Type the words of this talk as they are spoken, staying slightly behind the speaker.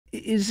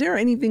Is there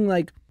anything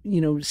like,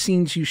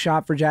 scenes you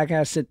shot for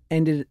Jackass that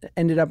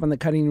ended up on the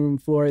cutting room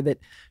floor that,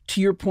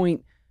 to your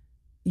point,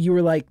 you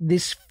were like,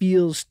 this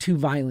feels too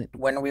violent?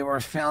 When we were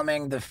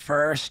filming the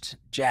first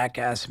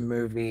Jackass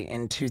movie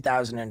in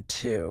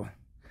 2002,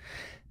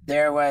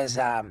 there was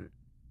a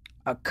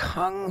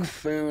kung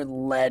fu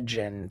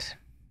legend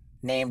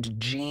named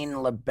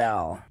Gene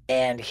LaBelle,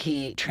 and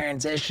he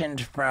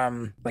transitioned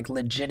from like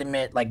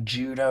legitimate like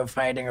judo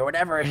fighting or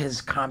whatever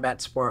his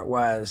combat sport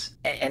was,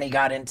 and he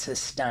got into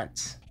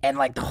stunts. And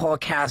like the whole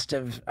cast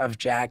of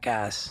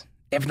Jackass,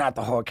 if not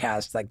the whole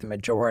cast, like the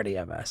majority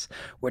of us,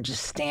 were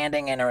just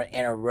standing in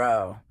a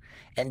row,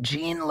 and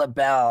Gene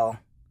LaBelle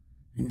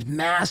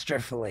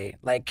masterfully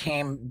like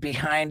came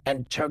behind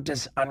and choked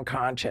us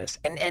unconscious,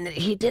 and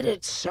he did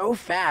it so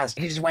fast.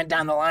 He just went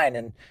down the line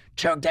and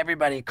choked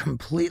everybody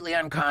completely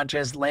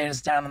unconscious, laid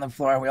us down on the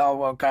floor, and we all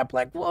woke up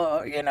like,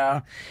 whoa,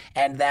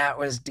 and that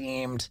was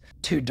deemed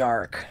too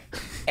dark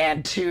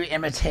and too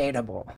imitatable.